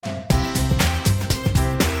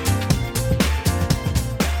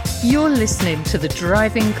You're listening to the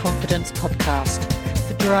Driving Confidence podcast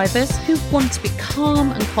for drivers who want to be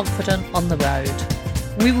calm and confident on the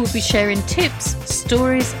road. We will be sharing tips,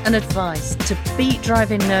 stories and advice to beat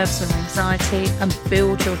driving nerves and anxiety and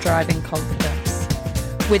build your driving confidence.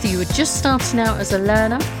 Whether you are just starting out as a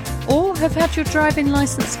learner or have had your driving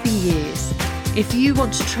licence for years, if you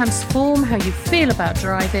want to transform how you feel about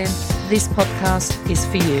driving, this podcast is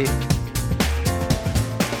for you.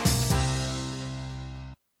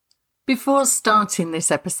 Before starting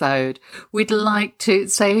this episode, we'd like to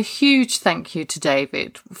say a huge thank you to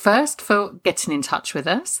David, first for getting in touch with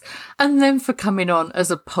us and then for coming on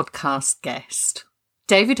as a podcast guest.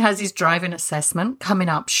 David has his driving assessment coming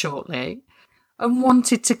up shortly and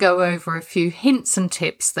wanted to go over a few hints and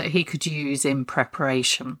tips that he could use in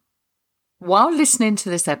preparation. While listening to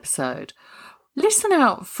this episode, listen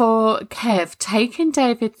out for Kev taking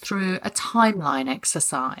David through a timeline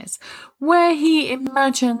exercise where he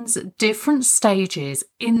imagines different stages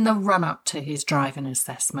in the run-up to his driving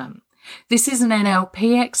assessment. This is an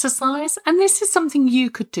NLP exercise, and this is something you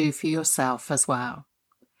could do for yourself as well.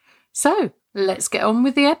 So, let's get on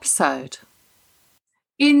with the episode.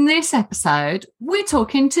 In this episode, we're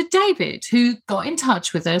talking to David, who got in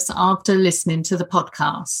touch with us after listening to the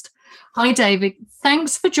podcast. Hi, David.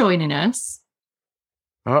 Thanks for joining us.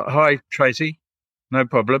 Hi, Tracy. No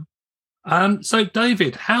problem. So,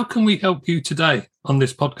 David, how can we help you today on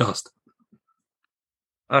this podcast?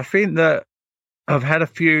 I think that I've had a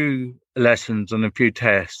few lessons and a few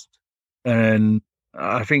tests, and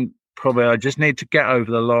I think probably I just need to get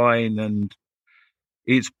over the line, and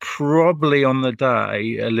it's probably on the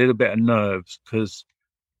day a little bit of nerves because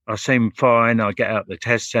I seem fine. I get out the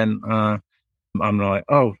test centre. I'm like,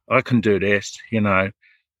 oh, I can do this,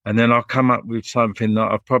 And then I'll come up with something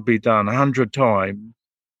that I've probably done 100 times.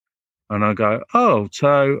 And I go, oh,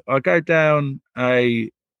 so I go down a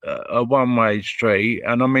one-way street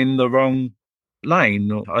and I'm in the wrong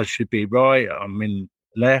lane. I should be right. I'm in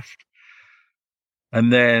left.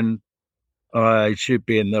 And then I should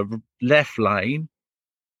be in the left lane.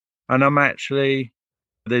 And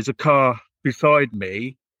there's a car beside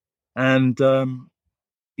me. And, I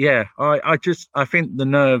think the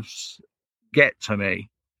nerves get to me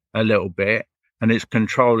a little bit, and it's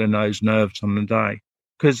controlling those nerves on the day.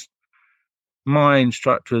 Because my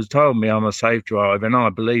instructor has told me I'm a safe driver, and I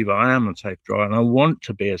believe I am a safe driver, and I want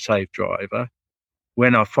to be a safe driver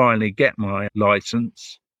when I finally get my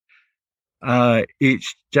license.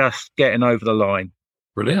 It's just getting over the line.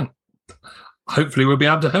 Brilliant. Hopefully we'll be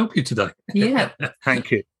able to help you today. Yeah.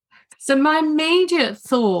 Thank you. So my immediate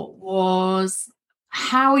thought was,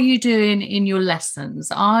 how are you doing in your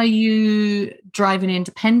lessons? Are you driving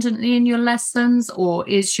independently in your lessons, or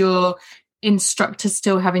is your instructor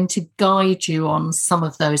still having to guide you on some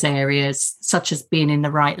of those areas, such as being in the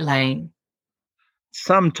right lane?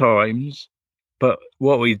 Sometimes, but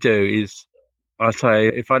what we do is I say,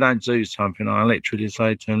 if I don't do something, I literally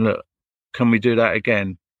say to him, look, can we do that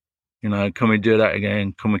again? Can we do that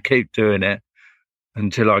again? Can we keep doing it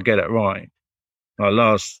until I get it right? Like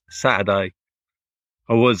last Saturday,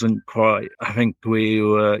 I wasn't quite, I think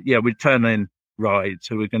we're turning right,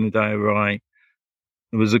 so we're going to go right.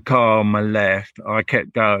 There was a car on my left. I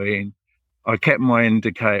kept going. I kept my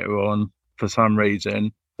indicator on for some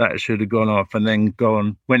reason. That should have gone off and then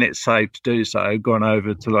gone, when it's safe to do so, gone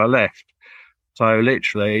over to the left. So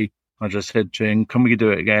literally, I just said to him, can we do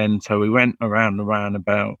it again? So we went around the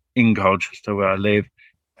roundabout in Colchester where I live,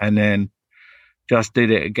 and then just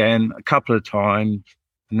did it again a couple of times.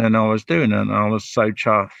 And then I was doing it and I was so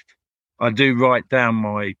chuffed. I do write down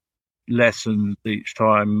my lessons each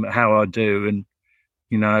time, how I do. And,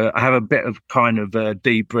 I have a bit of kind of a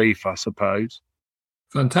debrief, I suppose.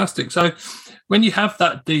 Fantastic. So when you have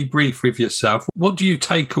that debrief with yourself, what do you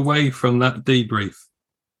take away from that debrief?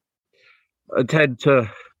 I tend to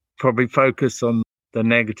probably focus on the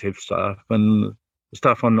negative stuff and the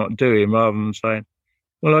stuff I'm not doing, rather than saying,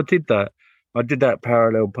 well, I did that. I did that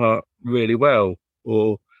parallel park really well.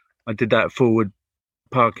 Or I did that forward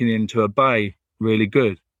parking into a bay really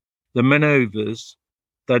good. The manoeuvres,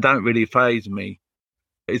 they don't really faze me.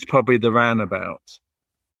 It's probably the roundabouts.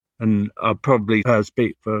 And I probably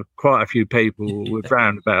speak for quite a few people with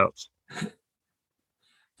roundabouts.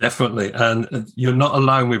 Definitely. And you're not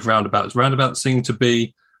alone with roundabouts. Roundabouts seem to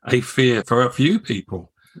be a fear for a few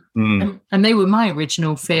people. And they were my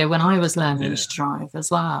original fear when I was learning to drive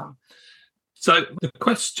as well. So the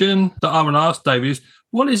question that I want to ask, David, is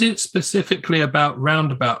what is it specifically about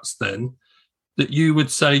roundabouts then that you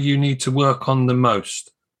would say you need to work on the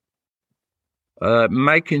most?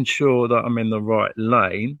 Making sure that I'm in the right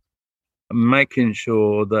lane, making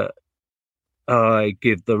sure that I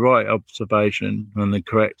give the right observation and the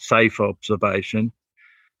correct safe observation,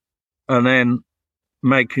 and then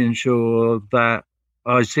making sure that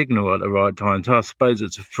I signal at the right time. So I suppose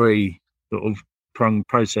it's a three sort of pronged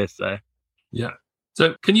process there. Yeah.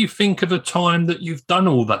 So can you think of a time that you've done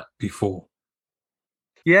all that before?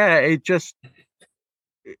 Yeah,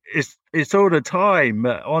 it's all the time.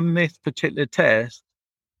 But on this particular test,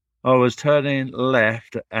 I was turning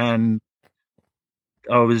left and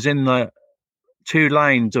I was in the 2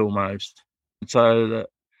 lanes almost. So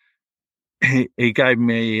that he gave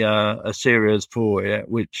me a series for it,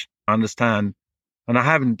 which I understand. And I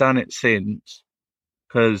haven't done it since,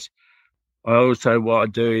 because what I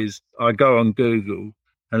do is I go on Google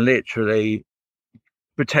and literally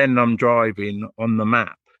pretend I'm driving on the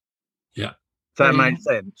map. Yeah. Does that make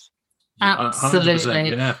sense?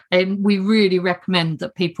 Absolutely. Yeah. And we really recommend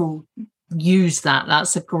that people use that.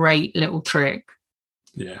 That's a great little trick.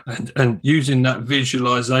 Yeah. And using that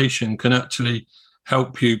visualization can actually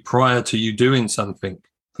help you prior to you doing something.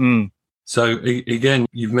 So again,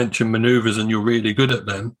 you've mentioned maneuvers and you're really good at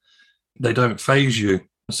them. They don't phase you.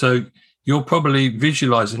 So you're probably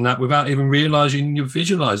visualizing that without even realizing you're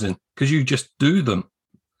visualizing, because you just do them.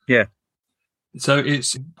 Yeah. So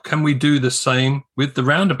can we do the same with the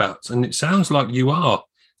roundabouts? And it sounds like you are.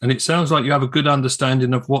 And it sounds like you have a good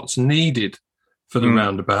understanding of what's needed for the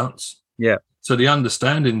roundabouts. Yeah. So the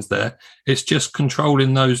understanding's there. It's just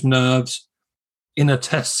controlling those nerves in a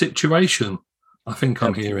test situation, I think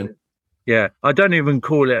I'm hearing. Yeah. I don't even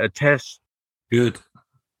call it a test. Good.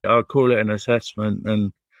 I call it an assessment,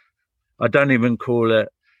 and I don't call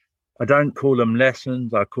them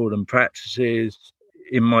lessons. I call them practices.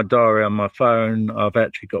 In my diary on my phone, I've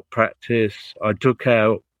actually got practice. I took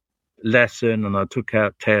out lesson and I took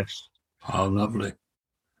out test. Oh, lovely.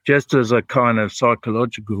 Just as a kind of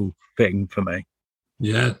psychological thing for me.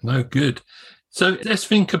 Yeah, no, good. So let's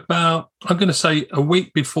think about, I'm going to say, a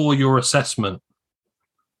week before your assessment.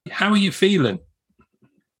 How are you feeling?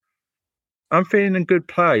 I'm feeling in a good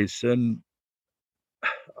place, and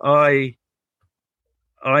I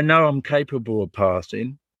know I'm capable of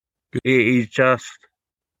passing. It is just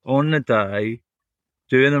on the day,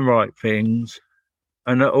 doing the right things.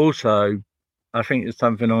 And also, I think it's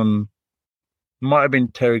something might have been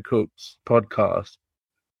Terry Cook's podcast.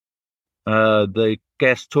 The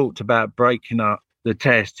guest talked about breaking up the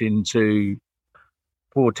test into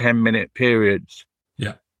 4 10-minute periods.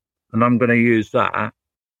 Yeah. And I'm going to use that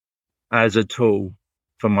as a tool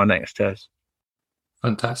for my next test.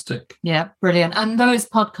 Fantastic. Yeah, brilliant. And those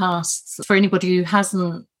podcasts, for anybody who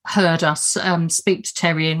hasn't heard us speak to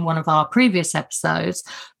Terry in one of our previous episodes,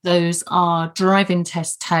 those are driving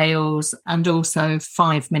test tales and also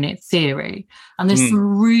 5-minute theory. And there's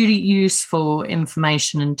some really useful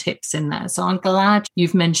information and tips in there. So I'm glad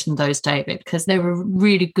you've mentioned those, David, because they're a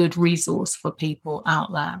really good resource for people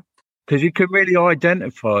out there. Because you can really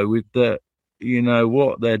identify with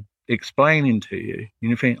what they're explaining to you.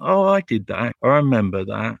 You think, oh, I did that. I remember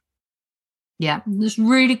that. Yeah, it's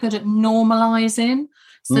really good at normalizing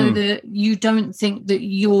so that you don't think that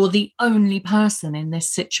you're the only person in this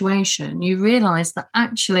situation. You realize that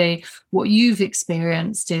actually what you've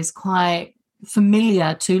experienced is quite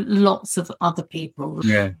familiar to lots of other people.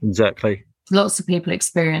 Yeah, exactly. Lots of people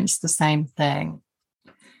experience the same thing.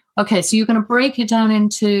 Okay, so you're going to break it down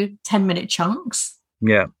into 10-minute chunks.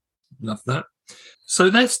 Yeah. Love that. So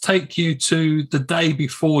let's take you to the day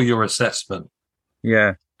before your assessment.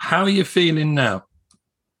 Yeah. How are you feeling now?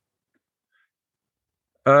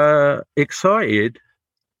 Excited.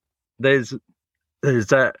 There's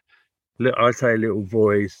that, I say little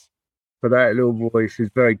voice, but that little voice is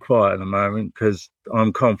very quiet at the moment because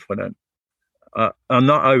I'm confident. I'm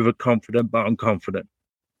not overconfident, but I'm confident.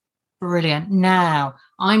 Brilliant. Now,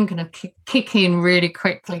 I'm going to kick in really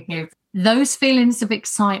quickly here. Those feelings of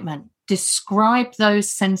excitement, describe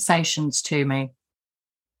those sensations to me.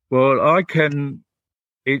 Well,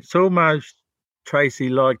 it's almost, Tracy,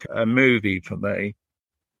 like a movie for me,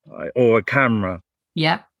 or a camera.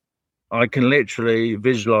 Yeah. I can literally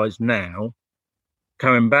visualize now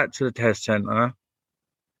coming back to the test centre,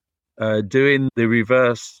 doing the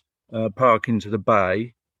reverse park into the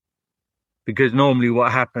bay, because normally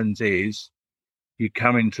what happens is you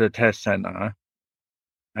come into the test centre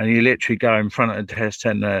and you literally go in front of the test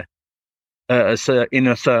centre in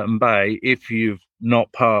a certain bay if you've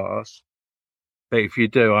not passed. But if you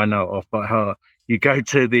do, I know it off by heart. You go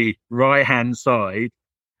to the right-hand side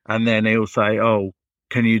and then he'll say, oh,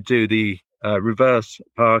 can you do the reverse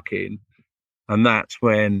parking? And that's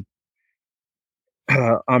when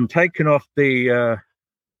I'm taking off the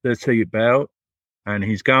seat belt and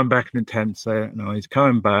he's going back in the tent set. No, he's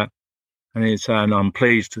coming back. and he's saying, I'm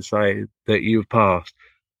pleased to say that you've passed.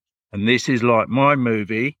 And this is like my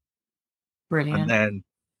movie. Brilliant. And then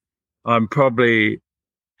I'm probably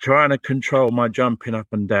trying to control my jumping up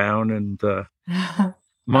and down and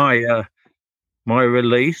my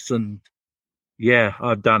release. And yeah,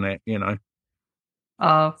 I've done it, you know.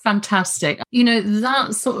 Oh, fantastic. You know,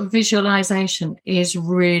 that sort of visualization is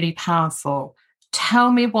really powerful.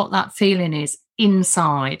 Tell me what that feeling is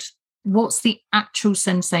inside. What's the actual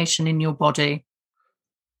sensation in your body?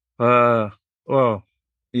 Well,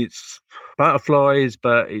 it's butterflies,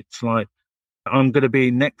 but it's like I'm going to be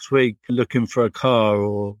next week looking for a car,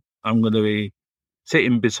 or I'm going to be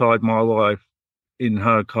sitting beside my wife in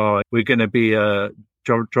her car. We're going to be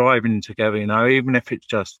driving together, you know, even if it's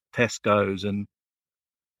just Tesco's. And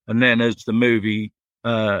then as the movie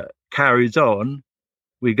carries on,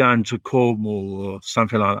 we go into Cornwall or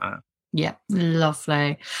something like that. Yeah,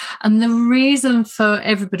 lovely. And the reason for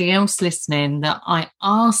everybody else listening that I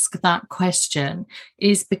ask that question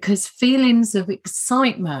is because feelings of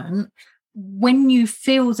excitement, when you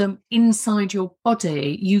feel them inside your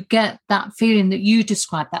body, you get that feeling that you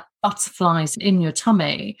described, that butterflies in your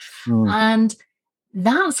tummy. And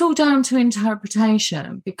that's all down to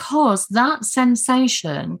interpretation, because that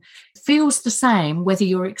sensation feels the same whether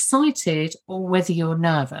you're excited or whether you're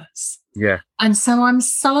nervous. Yeah. And so I'm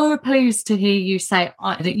so pleased to hear you say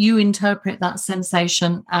that you interpret that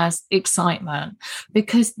sensation as excitement,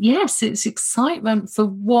 because yes, it's excitement for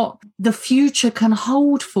what the future can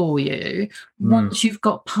hold for you once you've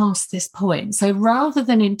got past this point. So rather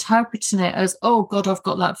than interpreting it as, oh God, I've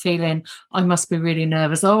got that feeling, I must be really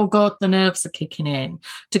nervous. Oh God, the nerves are kicking in,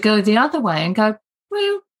 to go the other way and go,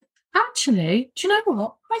 well, actually, do you know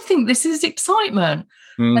what? I think this is excitement.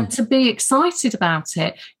 And to be excited about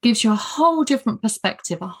it gives you a whole different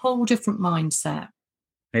perspective, a whole different mindset.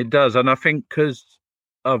 It does. And I think because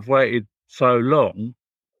I've waited so long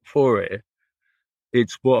for it,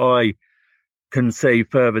 it's what I can see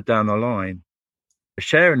further down the line.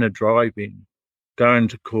 Sharing the driving, going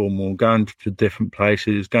to Cornwall, going to different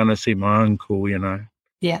places, going to see my uncle, you know,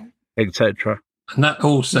 yeah, etc. And that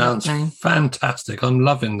all sounds fantastic. I'm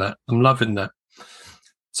loving that.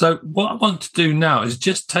 So what I want to do now is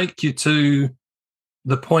just take you to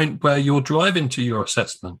the point where you're driving to your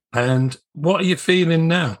assessment. And what are you feeling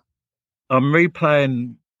now? I'm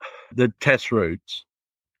replaying the test routes,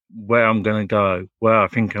 where I'm going to go, where I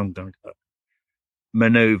think I'm going to go.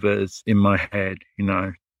 Maneuvers in my head, you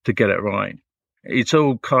know, to get it right. It's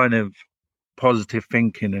all kind of positive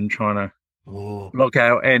thinking and trying to block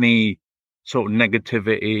out any sort of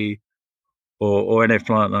negativity or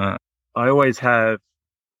anything like that. I always have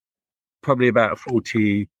probably about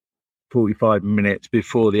 40, 45 minutes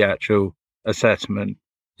before the actual assessment.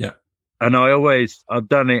 Yeah. And I've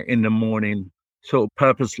done it in the morning sort of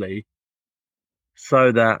purposely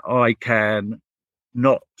so that I can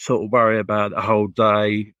not sort of worry about the whole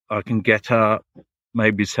day. I can get up,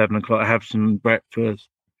 maybe 7 o'clock, have some breakfast,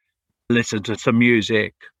 listen to some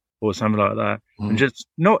music or something like that. And just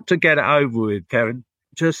not to get it over with, Kevin,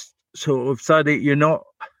 just sort of so that you're not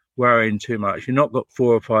worrying too much. You've not got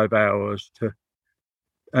 4 or 5 hours to,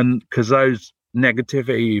 and because those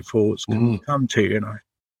negativity thoughts can come to you, you know.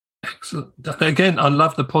 Excellent. Again, I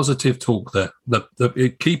love the positive talk there.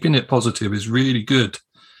 The keeping it positive is really good.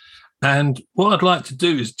 And what I'd like to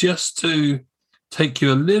do is just to take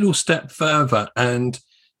you a little step further. And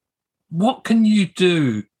what can you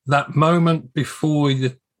do that moment before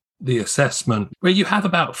the assessment, where you have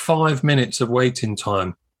about 5 minutes of waiting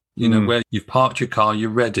time? You know, where you've parked your car, you're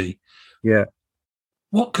ready. Yeah.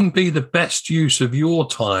 What can be the best use of your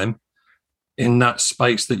time in that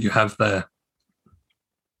space that you have there?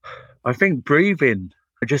 I think breathing,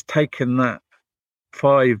 just taking that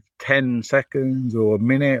 5-10 seconds or a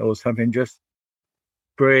minute or something, just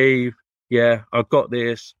breathe. Yeah, I've got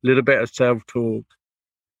this. Little bit of self-talk,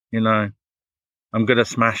 you know, I'm going to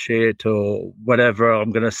smash it or whatever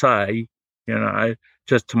I'm going to say, you know,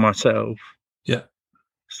 just to myself. Yeah.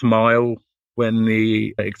 Smile when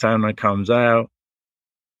the examiner comes out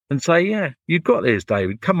and say, yeah, you've got this,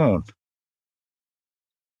 David, come on.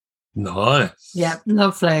 Nice. Yeah,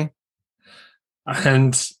 lovely.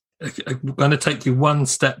 And I'm going to take you one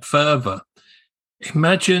step further.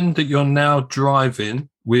 Imagine that you're now driving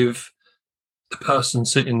with the person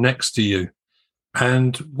sitting next to you.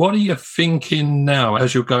 And what are you thinking now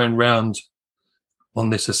as you're going round on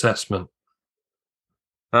this assessment?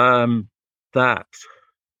 That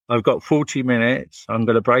I've got 40 minutes. I'm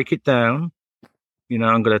going to break it down. You know,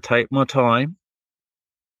 I'm going to take my time,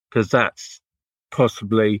 because that's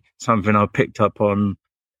possibly something I picked up on,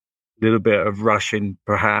 a little bit of rushing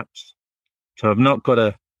perhaps. So I've not got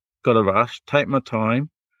to got to rush, take my time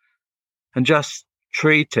and just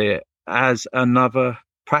treat it as another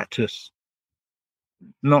practice,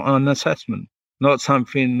 not an assessment, not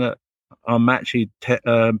something that I'm actually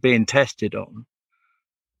being tested on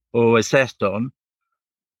or assessed on,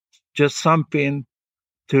 just something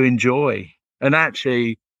to enjoy. And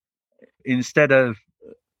actually, instead of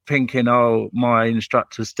thinking, oh, my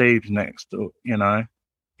instructor Steve's next, or,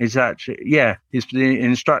 it's actually, it's the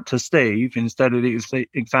instructor Steve instead of the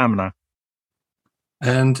examiner.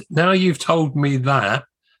 And now you've told me that,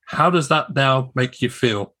 how does that now make you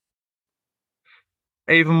feel?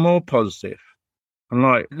 Even more positive. I'm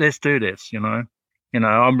like, let's do this,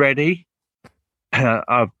 I'm ready.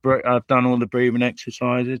 I've done all the breathing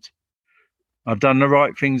exercises. I've done the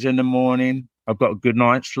right things in the morning. I've got a good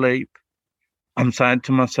night's sleep. I'm saying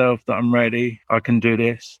to myself that I'm ready. I can do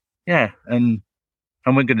this. Yeah, and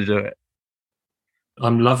we're going to do it.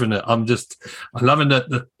 I'm loving it. I'm loving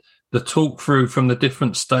the talk through from the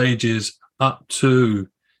different stages up to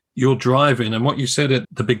your driving. And what you said at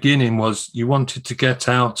the beginning was you wanted to get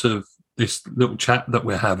out of this little chat that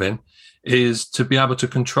we're having is to be able to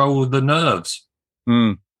control the nerves.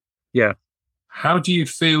 Yeah. How do you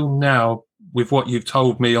feel now with what you've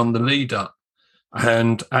told me on the lead up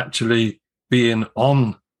and actually being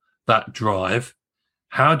on that drive?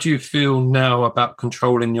 How do you feel now about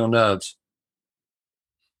controlling your nerves?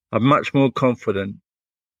 I'm much more confident.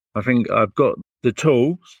 I think I've got the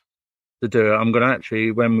tools to do it. I'm going to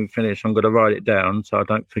actually, when we finish, I'm going to write it down so I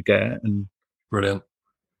don't forget. And brilliant.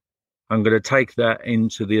 I'm going to take that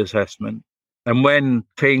into the assessment. And when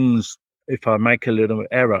if I make a little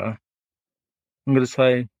error, I'm going to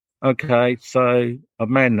say, okay, so I've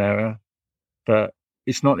made an error, but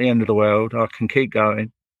it's not the end of the world. I can keep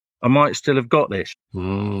going. I might still have got this.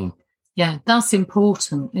 Yeah, that's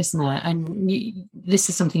important, isn't it? And this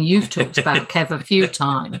is something you've talked about, Kev, a few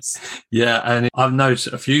times. Yeah, and I've noticed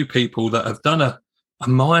a few people that have done a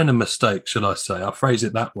minor mistake, should I say. I'll phrase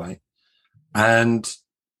it that way. And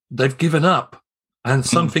they've given up. And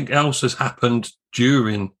something else has happened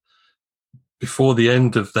before the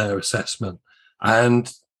end of their assessment.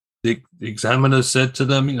 And the examiner said to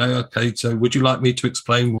them, okay, so would you like me to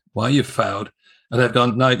explain why you failed? And they've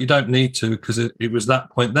gone, no, you don't need to, because it was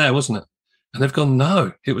that point there, wasn't it? And they've gone,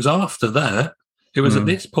 no, it was after that. It was at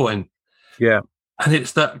this point. Yeah. And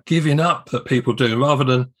it's that giving up that people do rather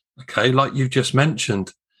than, okay, like you've just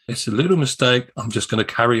mentioned, it's a little mistake. I'm just going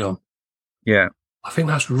to carry on. Yeah. I think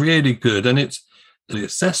that's really good. And the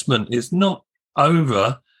assessment is not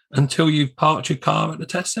over until you've parked your car at the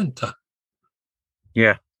test centre.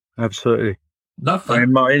 Yeah, absolutely. Lovely. I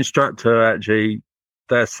mean, my instructor actually,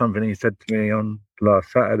 that's something he said to me on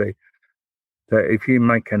last Saturday, that if you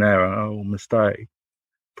make an error or mistake,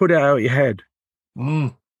 put it out of your head.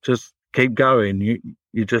 Just keep going.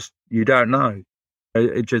 You don't know.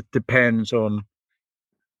 It just depends on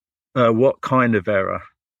what kind of error,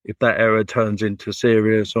 if that error turns into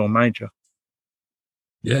serious or major.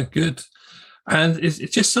 Yeah, good. And it's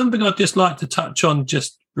just something I'd just like to touch on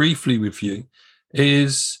just briefly with you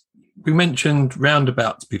is we mentioned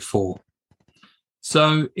roundabouts before.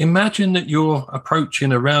 So imagine that you're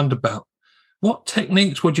approaching a roundabout. What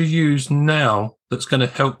techniques would you use now that's going to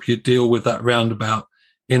help you deal with that roundabout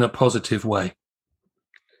in a positive way?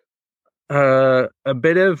 A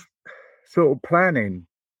bit of sort of planning.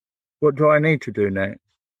 What do I need to do next?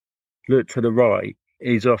 Look to the right,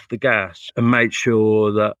 ease off the gas and make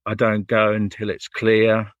sure that I don't go until it's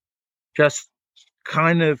clear. Just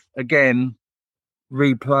kind of, again,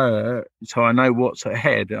 replay it so I know what's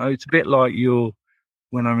ahead. It's a bit like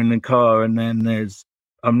when I'm in the car and then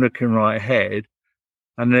I'm looking right ahead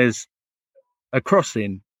and there's a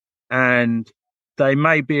crossing and they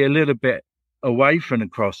may be a little bit away from the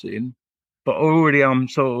crossing, but already I'm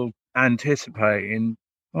sort of anticipating,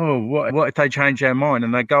 what if they change their mind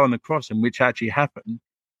and they go on the crossing, which actually happened.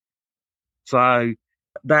 So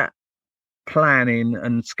that planning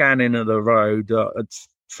and scanning of the road, it's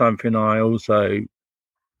something I also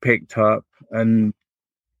picked up, and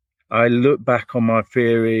I looked back on my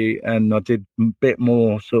theory and I did a bit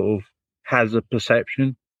more sort of hazard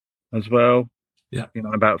perception as well. Yeah.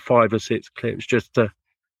 About 5 or 6 clips just to,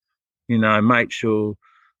 make sure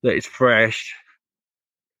that it's fresh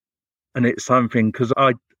and it's something, because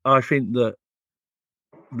I think that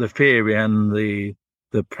the theory and the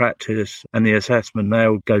practice and the assessment, they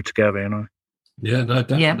all go together, Yeah, no,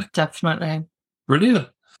 definitely. Yeah, definitely. Brilliant.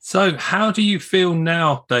 So how do you feel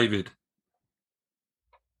now, David?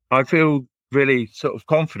 I feel really sort of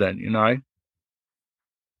confident,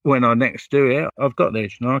 when I next do it, I've got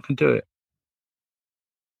this, I can do it.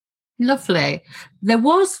 Lovely. There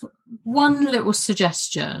was one little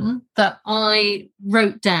suggestion that I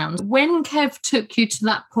wrote down. When Kev took you to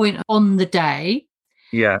that point on the day,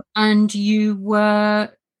 and you were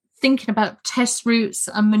thinking about test routes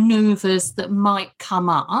and manoeuvres that might come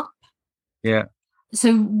up. Yeah.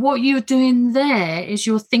 So what you're doing there is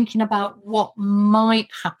you're thinking about what might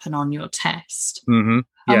happen on your test. Mm-hmm.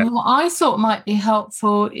 Yeah. And what I thought might be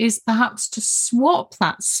helpful is perhaps to swap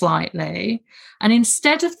that slightly. And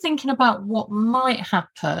instead of thinking about what might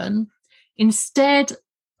happen, instead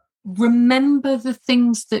remember the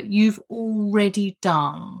things that you've already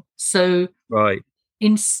done. So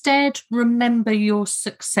instead remember your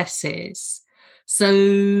successes.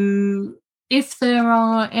 So if there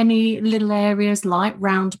are any little areas like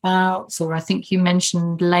roundabouts, or I think you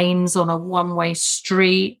mentioned lanes on a one-way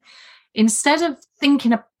street, instead of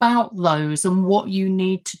thinking about those and what you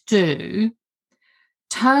need to do,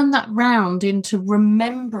 turn that round into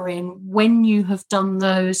remembering when you have done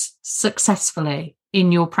those successfully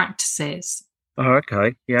in your practices. Oh,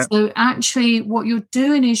 okay. Yeah. So actually what you're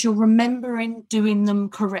doing is you're remembering doing them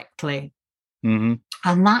correctly. Mm-hmm.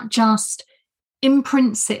 And that just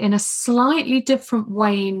imprints it in a slightly different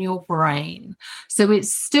way in your brain. So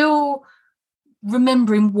it's still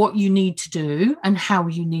remembering what you need to do and how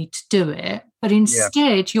you need to do it, but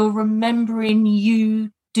instead you're remembering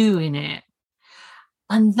you doing it.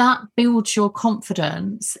 And that builds your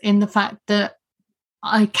confidence in the fact that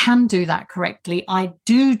I can do that correctly. I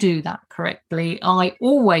do that correctly. I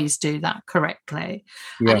always do that correctly.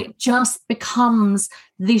 Yeah. And it just becomes,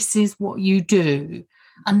 this is what you do.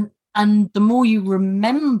 And the more you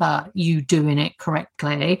remember you doing it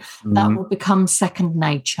correctly, that will become second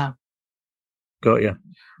nature. Got you.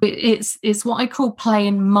 It's what I call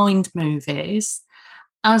playing mind movies,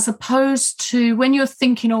 as opposed to when you're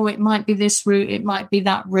thinking, oh, it might be this route, it might be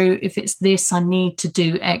that route. If it's this, I need to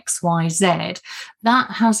do X, Y, Z.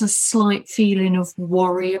 That has a slight feeling of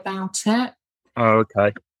worry about it. Oh,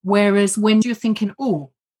 okay. Whereas when you're thinking,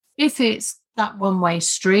 oh, if it's that one-way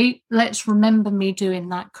street, let's remember me doing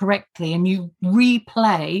that correctly, and you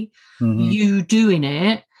replay you doing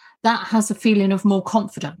it, that has a feeling of more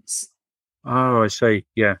confidence. Oh, I see.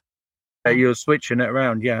 Yeah. You're switching it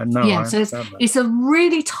around. Yeah. No. Yeah. So it's a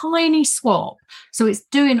really tiny swap. So it's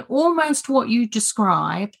doing almost what you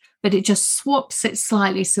described, but it just swaps it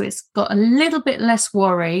slightly. So it's got a little bit less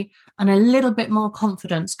worry and a little bit more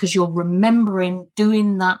confidence because you're remembering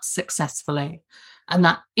doing that successfully. And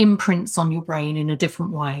that imprints on your brain in a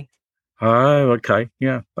different way. Oh, okay.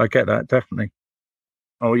 Yeah, I get that, definitely.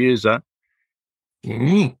 I'll use that.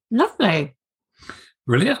 Lovely.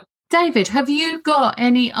 Brilliant. David, have you got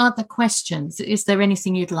any other questions? Is there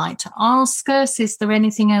anything you'd like to ask us? Is there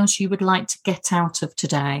anything else you would like to get out of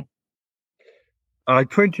today? I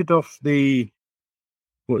printed off the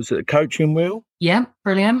coaching wheel? Yeah,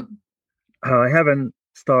 brilliant. I haven't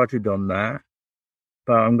started on that,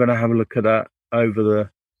 but I'm going to have a look at that over the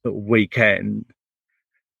sort of weekend.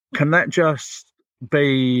 Can that just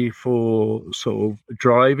be for sort of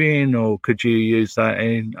driving, or could you use that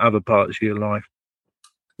in other parts of your life?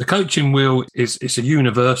 The coaching wheel it's a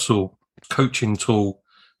universal coaching tool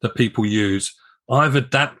that people use. I've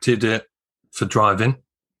adapted it for driving,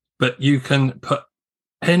 but you can put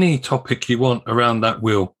any topic you want around that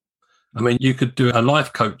wheel. I mean, you could do a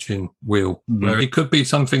life coaching wheel where it could be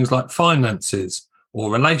some things like finances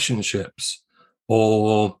or relationships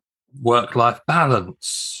or work-life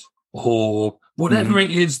balance, or whatever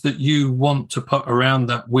it is that you want to put around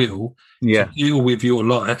that wheel to deal with your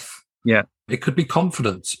life. Yeah. It could be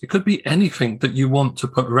confidence. It could be anything that you want to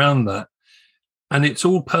put around that. And it's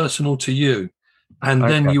all personal to you. And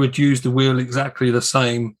then you would use the wheel exactly the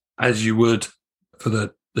same as you would for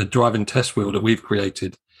the driving test wheel that we've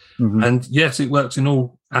created. And yes, it works in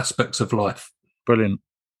all aspects of life. Brilliant.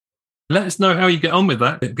 Let us know how you get on with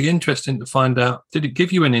that. It'd be interesting to find out, did it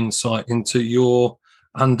give you an insight into your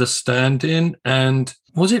understanding, and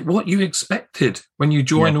was it what you expected when you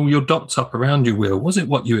join all your dots up around your wheel? Was it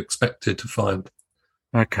what you expected to find?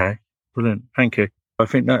 Okay, brilliant. Thank you. I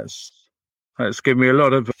think that's given me a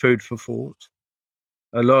lot of food for thought,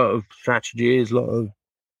 a lot of strategies, a lot of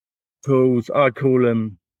tools. I call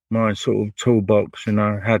them my sort of toolbox,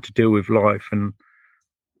 how to deal with life, and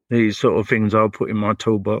these sort of things I'll put in my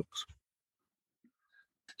toolbox.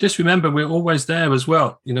 Just remember, we're always there as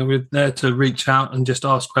well. We're there to reach out and just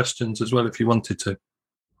ask questions as well if you wanted to.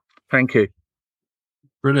 Thank you.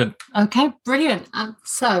 Brilliant. Okay, brilliant.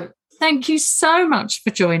 So thank you so much for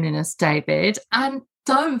joining us, David. And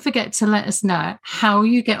don't forget to let us know how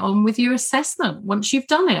you get on with your assessment once you've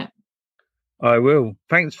done it. I will.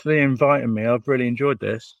 Thanks for inviting me. I've really enjoyed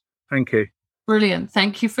this. Thank you. Brilliant.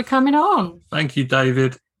 Thank you for coming on. Thank you,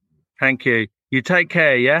 David. Thank you. You take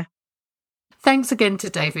care, yeah? Thanks again to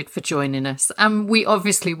David for joining us, and we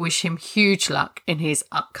obviously wish him huge luck in his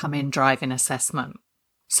upcoming driving assessment.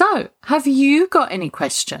 So, have you got any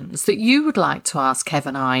questions that you would like to ask Kev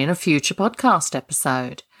and I in a future podcast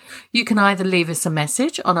episode? You can either leave us a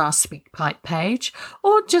message on our SpeakPipe page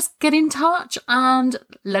or just get in touch and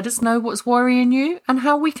let us know what's worrying you and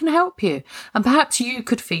how we can help you. And perhaps you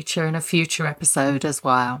could feature in a future episode as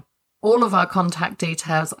well. All of our contact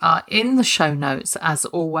details are in the show notes as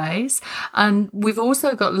always. And we've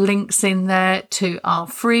also got links in there to our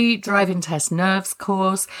free driving test nerves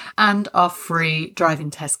course and our free driving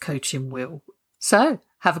test coaching wheel. So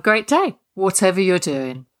have a great day, whatever you're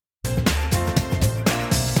doing.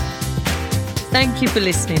 Thank you for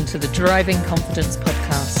listening to the Driving Confidence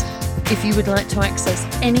podcast. If you would like to access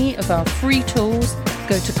any of our free tools,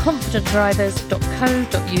 go to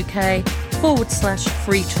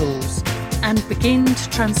confidentdrivers.co.uk/free tools and begin to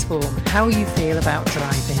transform how you feel about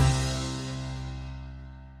driving.